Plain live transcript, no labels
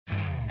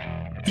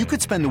You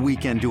could spend the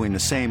weekend doing the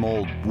same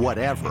old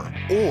whatever,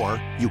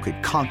 or you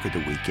could conquer the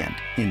weekend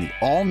in the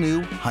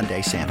all-new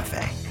Hyundai Santa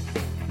Fe.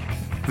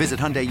 Visit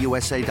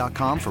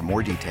HyundaiUSA.com for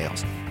more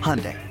details.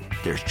 Hyundai,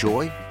 there's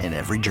joy in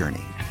every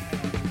journey.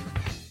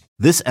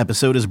 This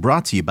episode is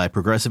brought to you by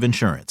Progressive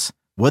Insurance.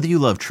 Whether you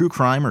love true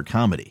crime or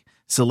comedy,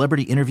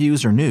 celebrity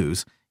interviews or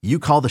news, you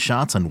call the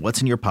shots on what's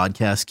in your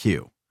podcast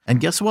queue. And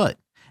guess what?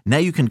 Now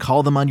you can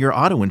call them on your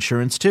auto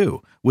insurance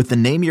too with the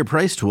Name Your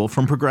Price tool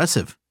from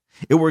Progressive.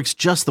 It works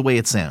just the way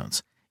it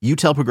sounds. You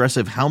tell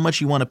Progressive how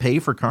much you want to pay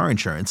for car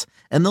insurance,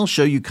 and they'll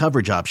show you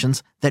coverage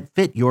options that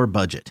fit your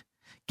budget.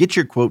 Get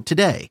your quote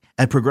today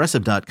at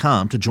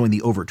Progressive.com to join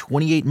the over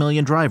 28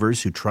 million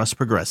drivers who trust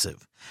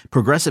Progressive.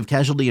 Progressive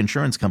Casualty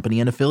Insurance Company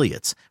and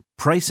Affiliates.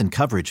 Price and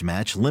coverage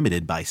match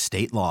limited by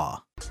state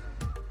law.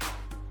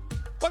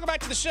 Welcome back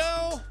to the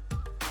show.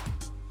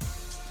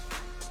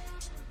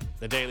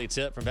 The Daily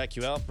Tip from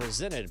BetQL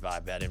presented by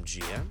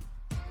BetMGM.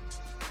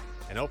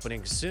 And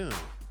opening soon,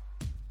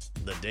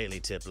 the Daily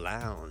Tip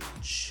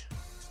Lounge.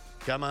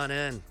 Come on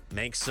in,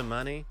 make some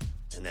money,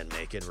 and then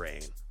make it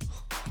rain.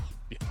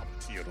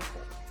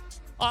 Beautiful.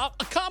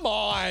 Come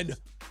on.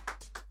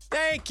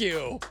 Thank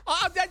you.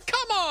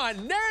 Come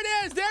on. There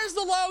it is. There's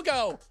the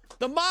logo,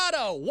 the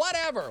motto,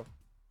 whatever.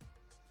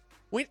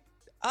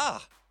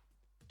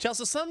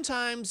 Chelsea,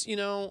 sometimes, you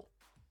know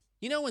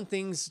when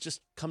things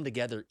just come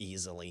together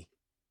easily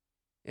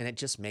and it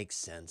just makes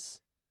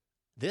sense.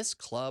 This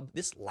club,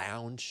 this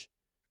lounge,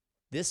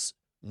 this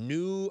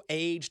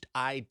new-aged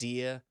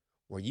idea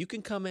where you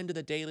can come into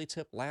the Daily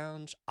Tip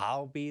Lounge.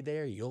 I'll be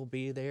there. You'll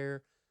be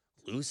there.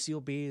 Lucy will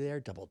be there.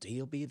 Double D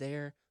will be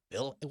there.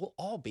 Bill, it will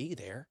all be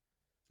there.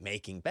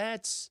 Making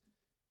bets,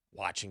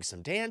 watching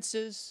some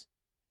dances,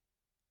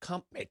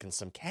 making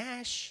some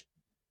cash,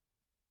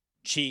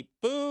 cheap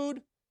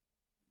food.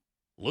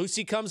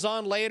 Lucy comes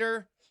on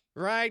later,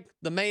 right?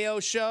 The Mayo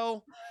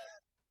Show.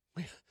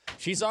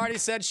 She's already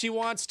said she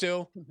wants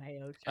to.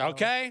 Mayo Show.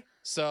 Okay?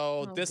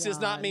 So this is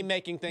not me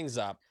making things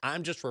up.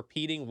 I'm just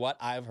repeating what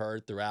I've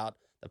heard throughout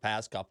the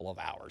past couple of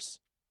hours.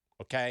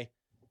 Okay?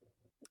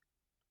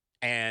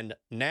 And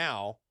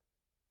now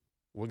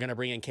we're going to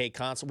bring in Kate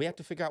Constable. We have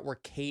to figure out where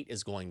Kate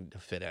is going to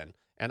fit in.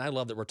 And I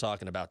love that we're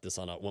talking about this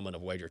on a Woman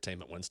of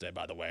Wagertainment Wednesday,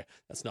 by the way.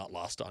 That's not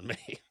lost on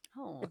me.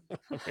 Oh.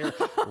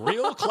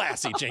 Real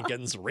classy,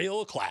 Jenkins.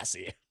 Real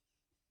classy.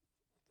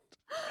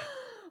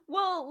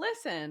 Well,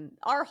 listen,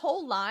 our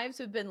whole lives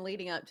have been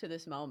leading up to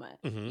this moment.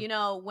 Mm-hmm. You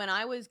know, when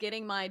I was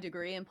getting my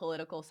degree in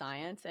political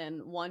science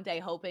and one day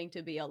hoping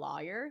to be a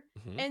lawyer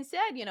and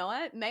said, you know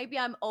what, maybe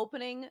I'm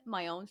opening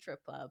my own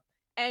strip club.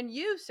 And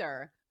you,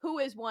 sir, who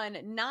has won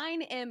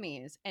 9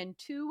 Emmys and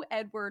 2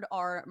 Edward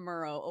R.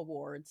 Murrow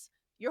Awards,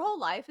 your whole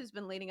life has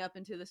been leading up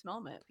into this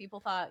moment.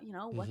 People thought,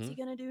 what's he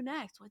going to do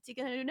next? What's he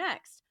going to do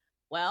next?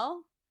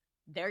 Well,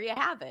 there you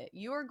have it.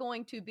 You are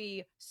going to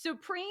be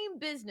supreme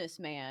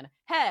businessman,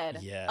 head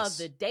of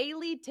the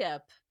Daily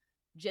Tip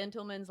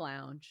Gentleman's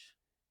Lounge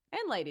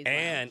and Ladies Lounge.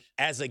 And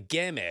as a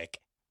gimmick,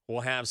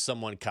 we'll have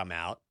someone come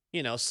out,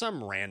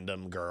 some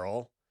random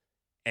girl,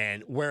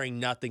 and wearing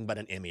nothing but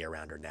an Emmy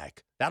around her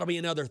neck. That'll be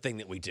another thing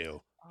that we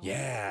do. Oh.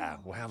 Yeah,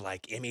 we'll have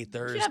like Emmy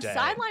Thursday. We should have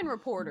sideline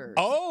reporters.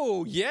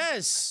 Oh,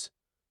 yes.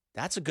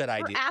 That's a good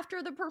idea. For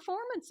after the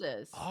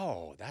performances.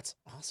 Oh, that's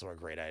also a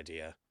great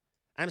idea.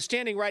 I'm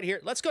standing right here.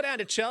 Let's go down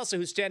to Chelsea,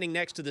 who's standing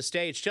next to the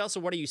stage. Chelsea,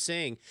 what are you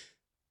seeing?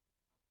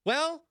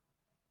 Well,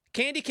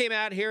 Candy came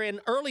out here, and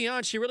early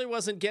on, she really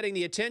wasn't getting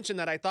the attention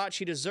that I thought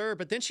she deserved,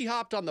 but then she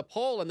hopped on the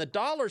pole, and the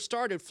dollars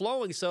started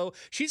flowing, so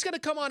she's going to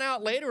come on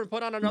out later and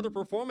put on another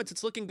performance.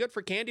 It's looking good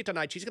for Candy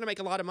tonight. She's going to make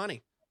a lot of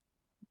money.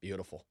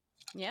 Beautiful.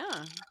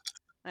 Yeah,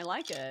 I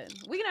like it.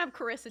 We can have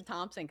Carissa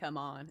Thompson come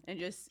on, and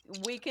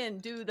we can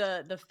do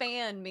the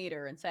fan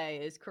meter and say,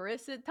 is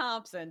Carissa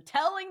Thompson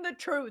telling the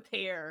truth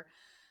here?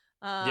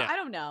 I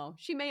don't know.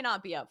 She may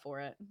not be up for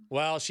it.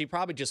 Well, she'd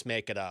probably just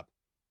make it up.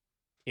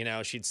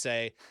 She'd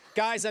say,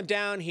 guys, I'm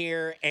down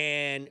here,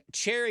 and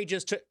Cherry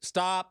just took...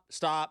 Stop.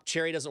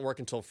 Cherry doesn't work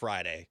until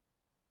Friday,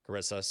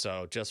 Carissa,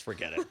 so just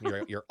forget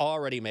it. You're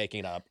already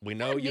making it up. We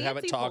know you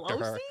haven't talked to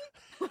her.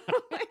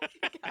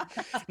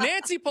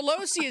 Nancy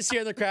Pelosi is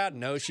here in the crowd.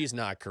 No, she's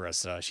not,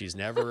 Carissa. She's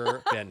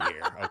never been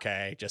here,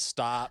 okay? Just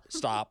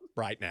stop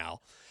right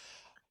now.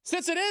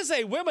 Since it is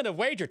a Women of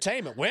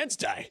Wagertainment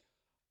Wednesday,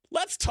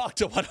 let's talk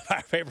to one of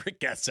our favorite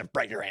guests and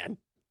bring her in.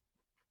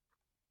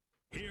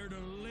 Here to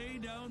lay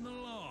down the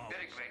law.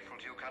 Very grateful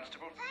to you,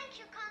 Constable. Thank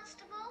you,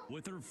 Constable.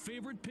 With her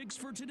favorite picks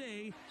for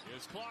today.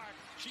 Here's Clark.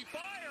 She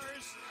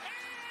fires. And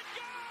it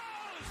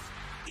goes!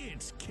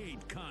 It's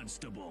Kate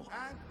Constable.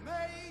 And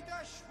may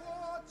the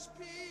Schwartz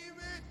be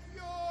with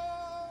you.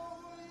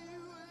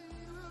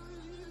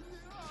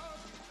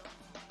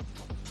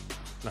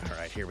 All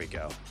right, here we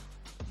go.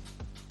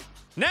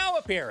 Now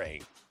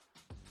appearing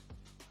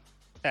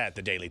at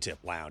the Daily Tip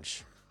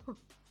Lounge.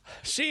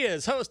 She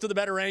is host of The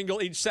Better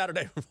Angle each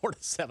Saturday from 4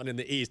 to 7 in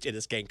the East. It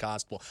is Kate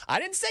Constable. I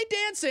didn't say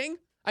dancing.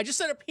 I just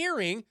said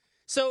appearing.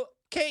 So,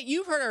 Kate,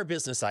 you've heard our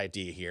business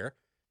idea here.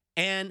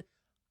 And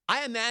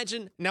I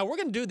imagine, now we're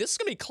going to do, this is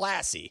going to be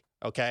classy.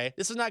 Okay,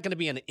 this is not going to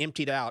be an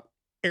emptied out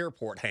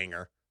airport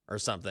hangar or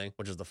something,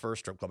 which is the first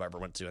strip club I ever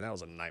went to, and that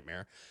was a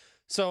nightmare.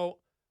 So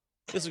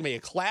this is going to be a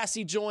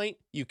classy joint.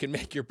 You can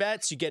make your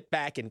bets. You get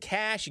back in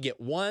cash. You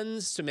get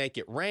ones to make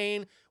it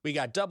rain. We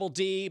got Double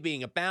D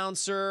being a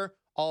bouncer,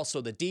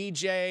 also the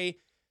DJ.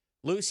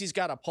 Lucy's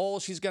got a pole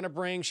she's going to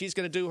bring. She's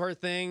going to do her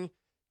thing.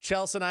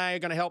 Chelsea and I are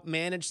going to help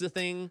manage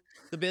the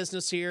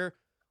business here.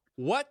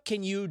 What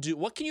can you do?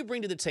 What can you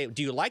bring to the table?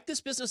 Do you like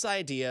this business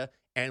idea?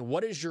 And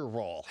what is your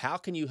role? How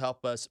can you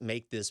help us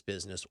make this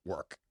business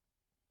work?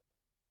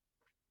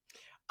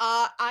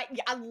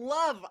 I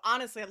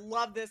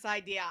love this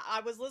idea.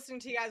 I was listening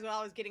to you guys while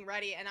I was getting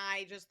ready, and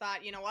I just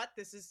thought, you know what,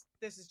 this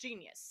is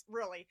genius,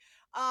 really.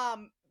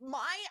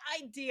 My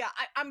idea,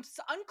 I'm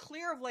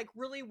unclear of like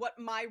really what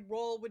my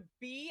role would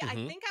be. I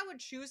think I would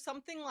choose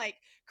something like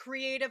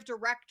creative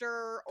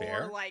director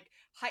or like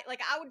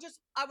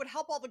I would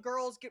help all the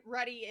girls get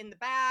ready in the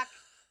back,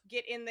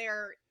 get in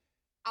their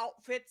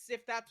outfits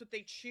if that's what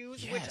they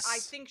choose, which I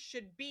think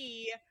should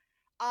be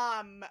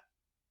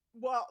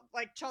well,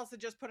 like Chelsea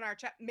just put in our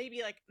chat,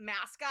 maybe like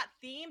mascot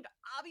themed.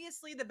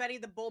 Obviously, the Betty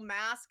the Bull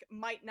mask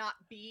might not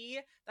be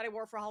that I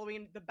wore for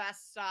Halloween the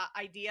best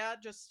idea.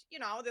 Just, you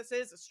know, this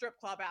is a strip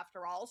club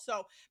after all.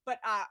 So, but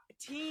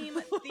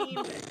team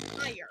themed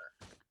attire,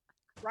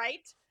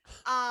 right?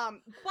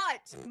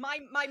 But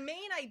my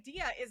main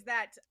idea is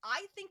that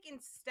I think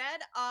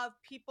instead of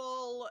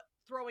people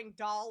throwing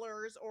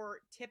dollars or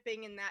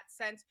tipping in that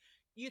sense,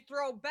 you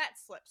throw bet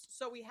slips.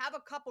 So we have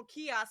a couple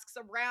kiosks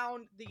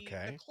around the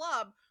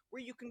club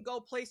where you can go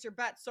place your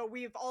bets. So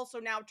we've also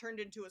now turned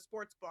into a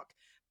sports book,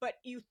 but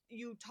you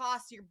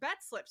toss your bet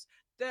slips.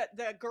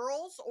 The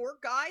girls or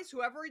guys,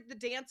 whoever the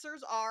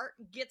dancers are,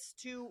 gets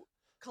to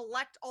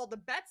collect all the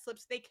bet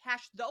slips. They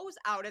cash those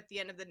out at the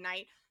end of the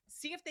night,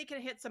 see if they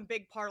can hit some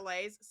big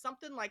parlays,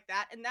 something like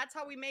that. And that's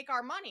how we make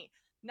our money.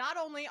 Not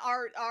only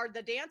are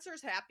the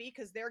dancers happy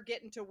because they're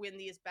getting to win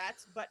these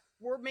bets, but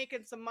we're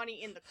making some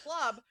money in the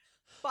club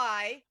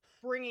by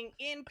bringing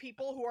in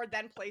people who are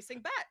then placing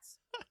bets.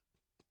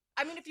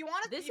 I mean, if you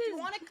want to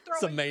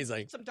throw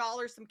amazing. Some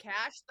dollars, some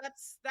cash,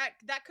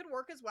 that could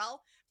work as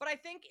well. But I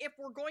think if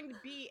we're going to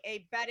be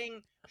a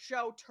betting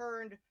show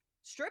turned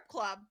strip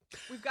club,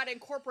 we've got to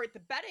incorporate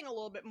the betting a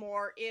little bit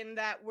more in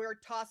that we're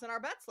tossing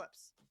our bet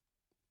slips.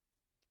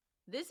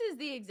 This is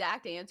the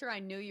exact answer I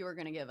knew you were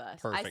going to give us.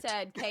 Perfect. I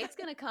said, Kate's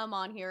going to come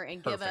on here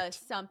and give us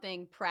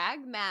something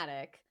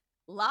pragmatic,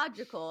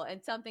 logical,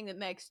 and something that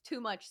makes too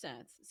much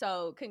sense.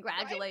 So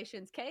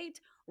congratulations, Kate.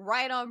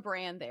 Right on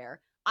brand there.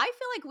 I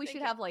feel like we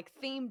should have like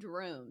themed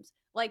rooms.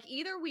 Like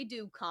either we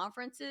do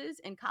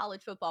conferences in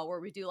college football where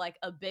we do like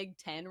a Big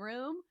Ten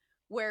room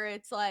where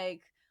it's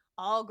like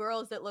all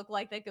girls that look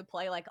like they could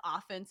play like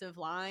offensive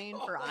line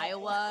for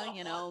Iowa,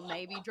 you know,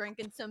 maybe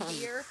drinking some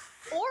beer.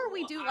 Or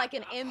we do like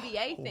an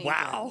NBA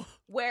thing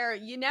where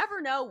you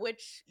never know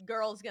which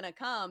girl's going to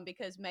come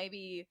because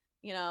maybe,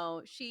 you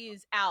know,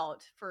 she's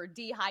out for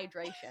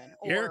dehydration.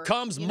 Or, here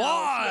comes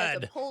Maud. She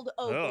has a pulled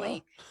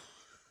oblique.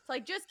 It's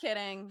like, just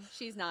kidding.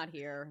 She's not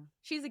here.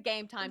 She's a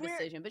game time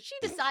decision, but she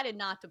decided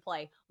not to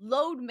play.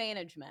 Load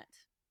management.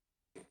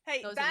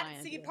 Hey,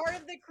 part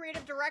of the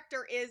creative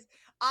director is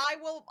I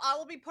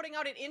will be putting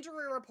out an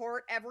injury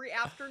report every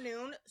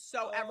afternoon.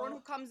 So everyone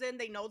who comes in,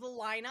 they know the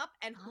lineup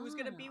and who's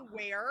going to be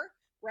where,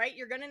 right?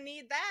 You're going to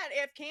need that.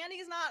 If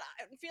Candy's not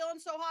feeling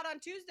so hot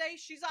on Tuesday,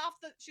 she's off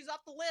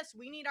the list.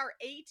 We need our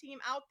A team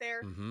out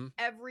there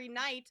every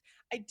night.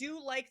 I do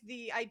like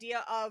the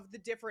idea of the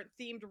different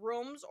themed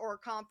rooms or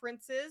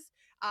conferences.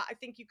 I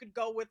think you could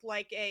go with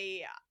like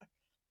a,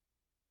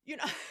 you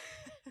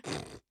know,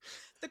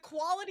 the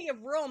quality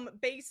of room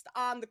based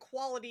on the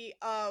quality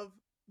of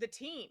the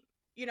team.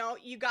 You know,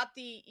 you got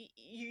the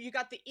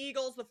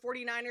Eagles, the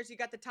 49ers, you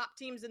got the top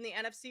teams in the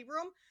NFC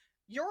room.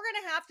 You're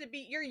going to have to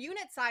be, your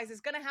unit size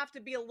is going to have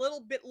to be a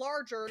little bit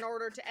larger in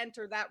order to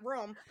enter that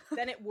room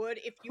than it would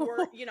if you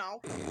were, you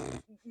know,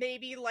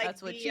 maybe like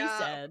that's what she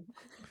said.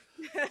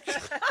 That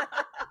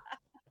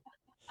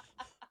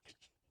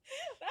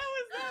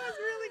was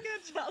really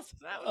good, Chelsea.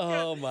 That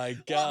was good. My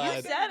God. Well,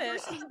 you said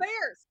it. The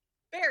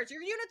Bears,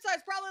 your unit size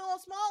probably a little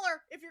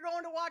smaller if you're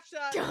going to watch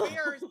the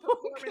Bears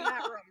perform in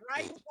that room,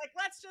 right? Like,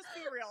 let's just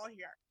be real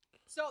here.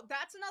 So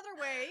that's another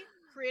way,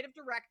 creative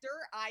director,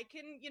 I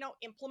can, you know,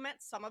 implement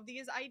some of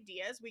these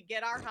ideas. We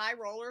get our high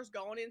rollers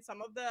going in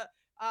some of the,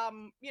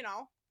 you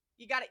know,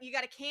 you got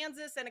a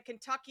Kansas and a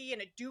Kentucky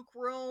and a Duke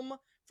room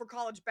for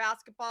college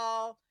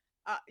basketball.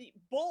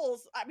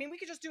 Bulls, I mean, we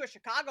could just do a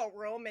Chicago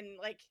room and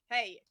like,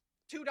 hey,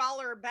 $2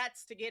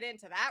 bets to get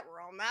into that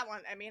room. That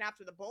one, I mean,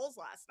 after the Bulls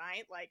last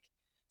night, like,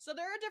 so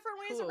there are different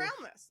ways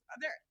around this.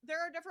 There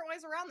are different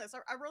ways around this.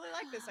 I really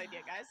like this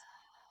idea, guys.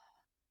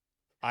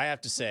 I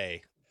have to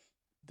say,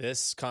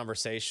 this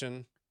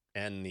conversation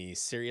and the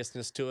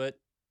seriousness to it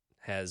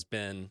has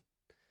been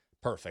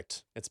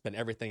perfect. It's been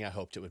everything I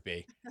hoped it would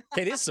be.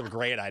 Okay, these are some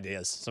great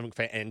ideas.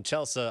 And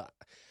Chelsea,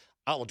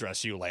 I'll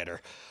address you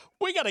later.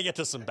 We got to get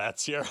to some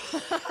bets here.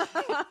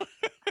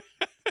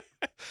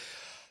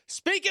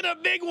 Speaking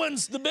of big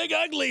ones, the big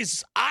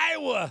uglies,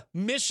 Iowa,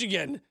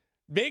 Michigan.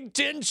 Big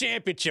Ten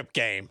championship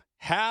game.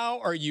 How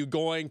are you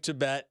going to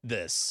bet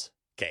this,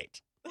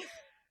 Kate?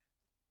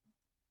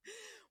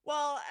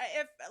 Well,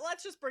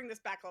 let's just bring this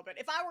back a little bit.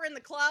 If I were in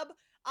the club,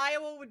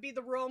 Iowa would be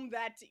the room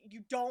that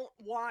you don't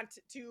want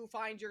to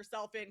find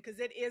yourself in, because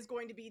it is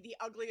going to be the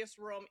ugliest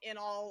room in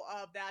all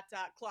of that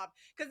club,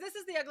 because this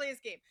is the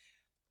ugliest game.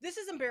 This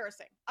is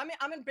embarrassing. I mean,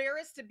 I'm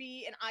embarrassed to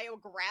be an Iowa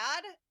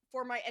grad,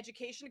 for my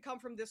education to come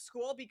from this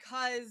school,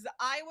 because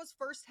Iowa's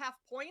first half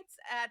points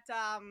at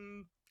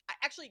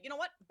actually, you know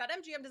what?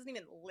 BetMGM doesn't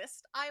even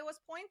list Iowa's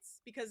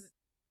points because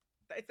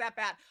it's that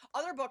bad.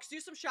 Other books, do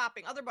some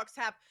shopping. Other books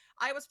have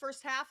Iowa's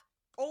first half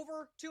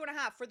over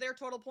 2.5 for their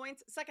total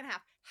points. Second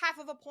half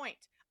of a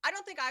point. I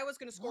don't think Iowa's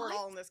going to score at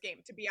all in this game,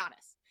 to be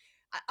honest.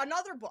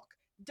 Another book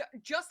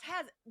just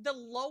has the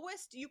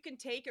lowest you can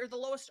take, or the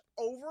lowest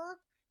over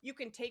you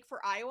can take for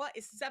Iowa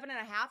is 7.5,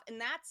 and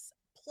that's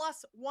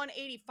plus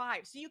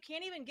 185. So you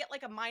can't even get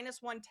like a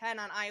minus 110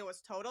 on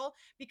Iowa's total,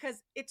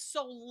 because it's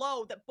so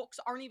low that books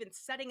aren't even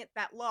setting it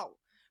that low.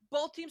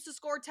 Both teams to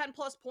score 10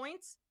 plus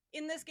points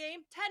in this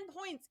game, 10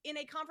 points in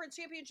a conference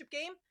championship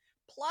game,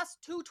 plus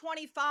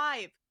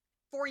 225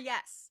 for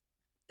yes.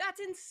 That's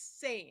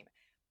insane.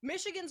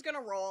 Michigan's going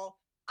to roll.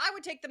 I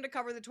would take them to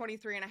cover the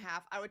 23.5.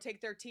 I would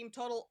take their team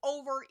total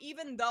over,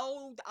 even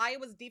though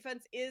Iowa's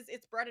defense is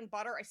its bread and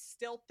butter. I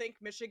still think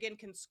Michigan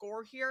can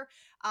score here.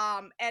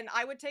 And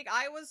I would take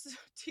Iowa's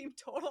team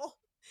total,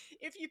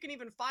 if you can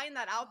even find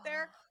that out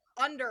there,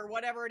 under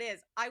whatever it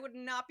is. I would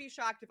not be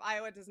shocked if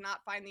Iowa does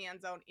not find the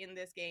end zone in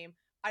this game.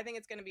 I think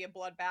it's going to be a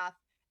bloodbath,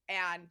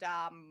 and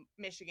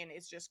Michigan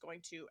is just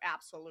going to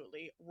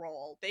absolutely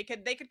roll. They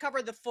could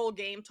cover the full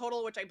game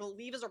total, which I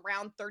believe is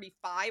around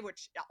 35,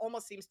 which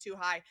almost seems too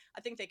high.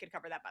 I think they could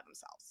cover that by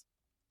themselves.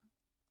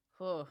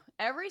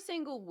 Every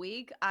single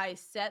week, I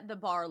set the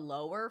bar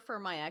lower for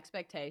my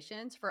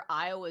expectations for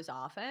Iowa's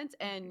offense,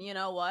 and you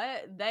know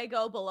what? They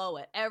go below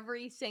it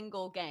every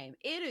single game.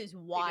 It is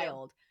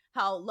wild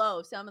how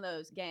low some of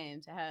those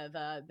games have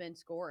been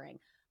scoring.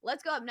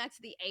 Let's go up next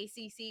to the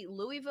ACC,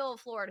 Louisville,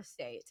 Florida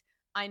State.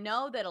 I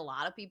know that a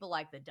lot of people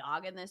like the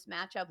dog in this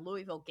matchup.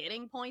 Louisville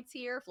getting points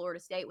here, Florida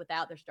State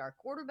without their star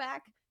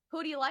quarterback.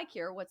 Who do you like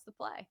here? What's the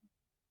play?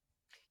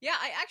 Yeah,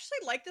 I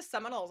actually like the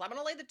Seminoles. I'm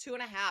going to lay the 2.5.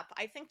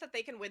 I think that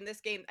they can win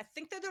this game. I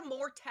think they're the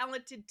more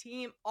talented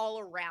team all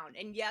around.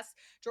 And yes,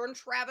 Jordan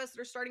Travis,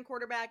 their starting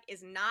quarterback,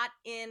 is not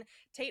in.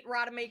 Tate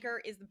Rodemaker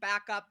is the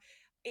backup.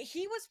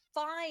 He was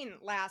fine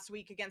last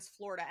week against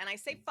Florida. And I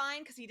say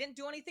fine because he didn't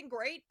do anything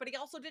great, but he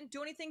also didn't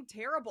do anything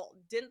terrible.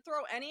 Didn't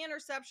throw any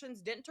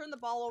interceptions, didn't turn the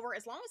ball over.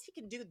 As long as he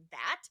can do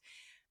that,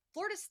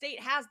 Florida State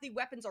has the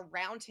weapons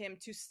around him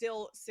to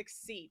still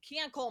succeed.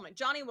 Keon Coleman,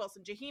 Johnny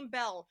Wilson, Jaheim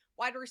Bell,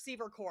 wide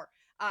receiver core,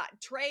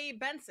 Trey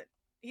Benson,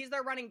 he's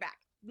their running back.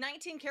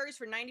 19 carries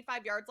for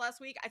 95 yards last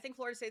week. I think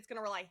Florida State's going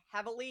to rely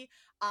heavily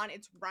on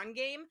its run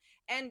game.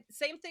 And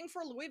same thing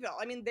for Louisville.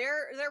 I mean,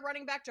 their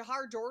running back,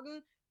 Jahar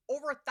Jordan,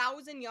 over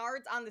 1,000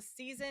 yards on the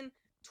season,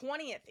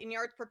 20th in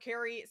yards per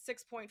carry,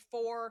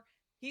 6.4.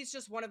 He's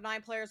just one of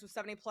 9 players with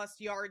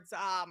 70-plus yards,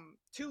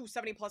 2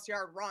 70-plus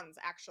yard runs,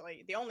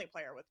 actually. The only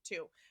player with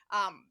 2.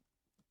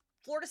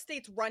 Florida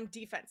State's run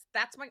defense,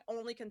 that's my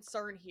only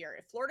concern here.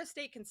 If Florida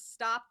State can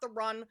stop the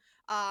run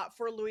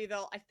for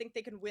Louisville, I think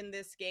they can win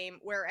this game,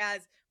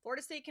 whereas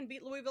Florida State can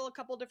beat Louisville a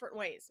couple different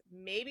ways.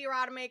 Maybe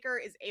Rodemaker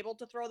is able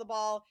to throw the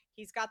ball.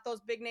 He's got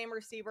those big-name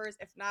receivers.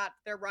 If not,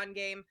 their run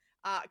game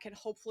can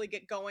hopefully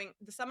get going.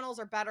 The Seminoles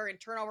are better in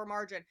turnover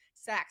margin,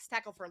 sacks,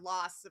 tackle for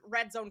loss,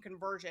 red zone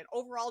conversion.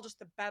 Overall,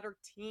 just a better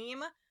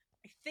team.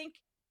 I think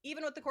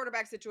even with the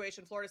quarterback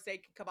situation, Florida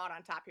State can come out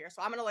on top here.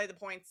 So I'm going to lay the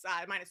points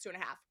minus 2.5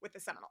 with the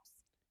Seminoles.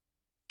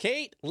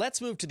 Kate,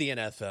 let's move to the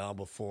NFL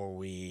before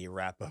we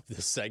wrap up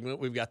this segment.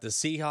 We've got the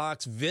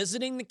Seahawks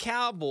visiting the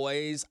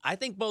Cowboys. I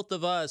think both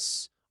of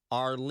us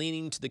are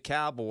leaning to the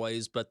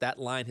Cowboys, but that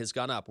line has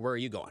gone up. Where are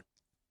you going?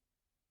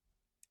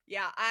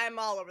 Yeah, I'm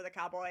all over the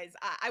Cowboys.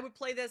 I would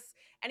play this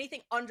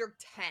anything under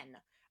 10.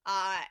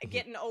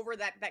 Getting over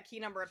that key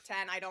number of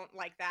 10, I don't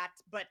like that.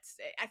 But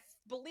I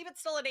believe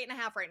it's still at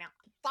 8.5 right now.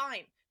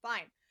 Fine.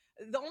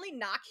 The only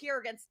knock here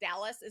against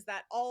Dallas is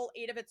that all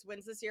 8 of its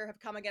wins this year have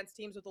come against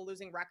teams with a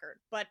losing record.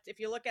 But if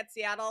you look at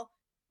Seattle,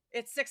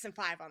 it's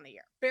 6-5 on the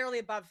year, barely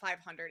above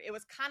 500. It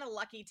was kind of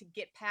lucky to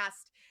get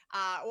past,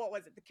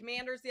 the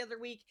Commanders the other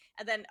week,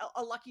 and then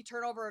a lucky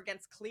turnover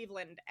against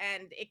Cleveland,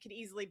 and it could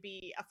easily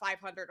be a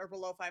 500 or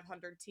below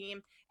 500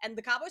 team. And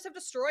the Cowboys have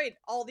destroyed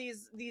all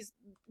these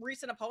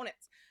recent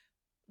opponents.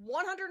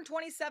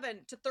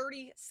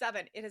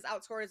 127-37. It has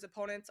outscored its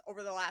opponents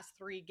over the last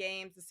 3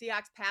 games. The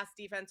Seahawks pass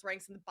defense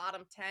ranks in the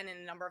bottom 10 in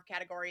a number of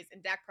categories,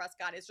 and Dak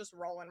Prescott is just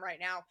rolling right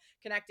now,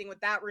 connecting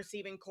with that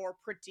receiving core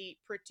pretty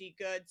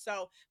good.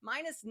 So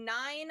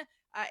 -9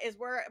 is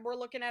where we're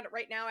looking at it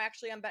right now,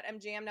 actually, on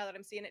BetMGM, now that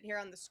I'm seeing it here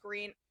on the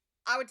screen.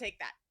 I would take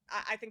that.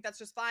 I think that's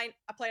just fine.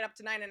 I play it up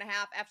to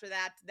 9.5. After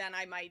that, then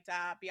I might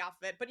be off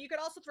of it. But you could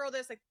also throw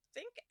this, I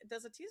think,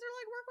 does a teaser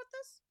leg work with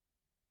this?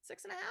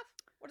 6.5?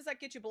 What does that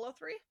get you, below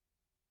 3?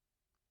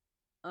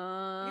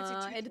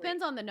 It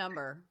depends on the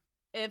number.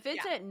 If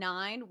it's at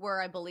 9,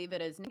 where I believe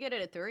it is, get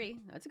it at 3.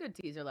 That's a good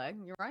teaser leg.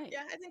 You're right.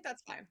 Yeah, I think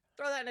that's fine.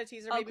 Throw that in a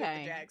teaser, maybe with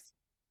the Jags.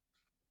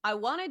 I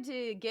wanted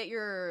to get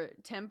your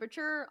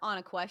temperature on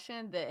a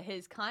question that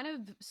has kind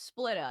of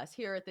split us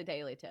here at the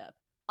Daily Tip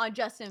on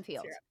Justin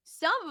Fields.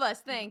 Some of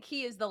us think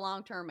he is the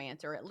long-term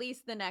answer, at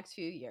least the next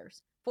few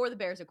years, for the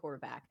Bears at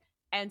quarterback.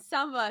 And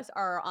some of us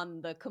are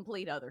on the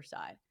complete other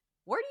side.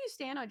 Where do you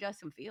stand on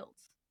Justin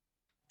Fields?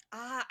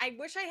 I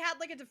wish I had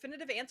like a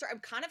definitive answer. I'm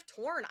kind of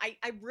torn. I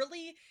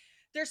really...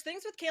 There's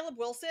things with Caleb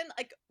Wilson,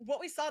 like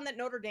what we saw in that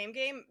Notre Dame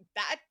game,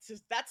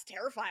 that's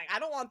terrifying. I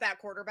don't want that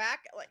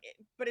quarterback.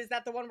 But is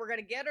that the one we're going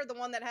to get, or the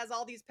one that has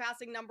all these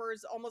passing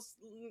numbers almost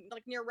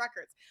like near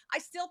records? I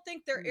still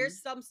think there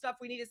is some stuff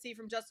we need to see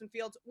from Justin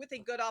Fields with a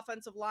good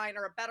offensive line,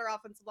 or a better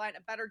offensive line,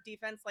 a better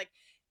defense. Like,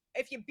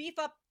 if you beef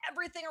up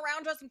everything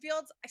around Justin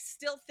Fields, I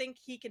still think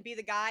he can be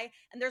the guy.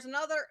 And there's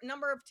another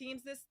number of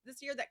teams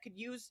this year that could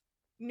use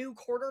new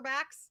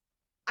quarterbacks.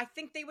 I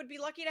think they would be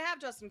lucky to have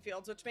Justin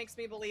Fields, which makes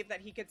me believe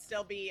that he could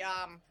still be,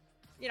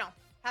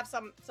 have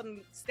some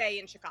stay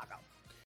in Chicago.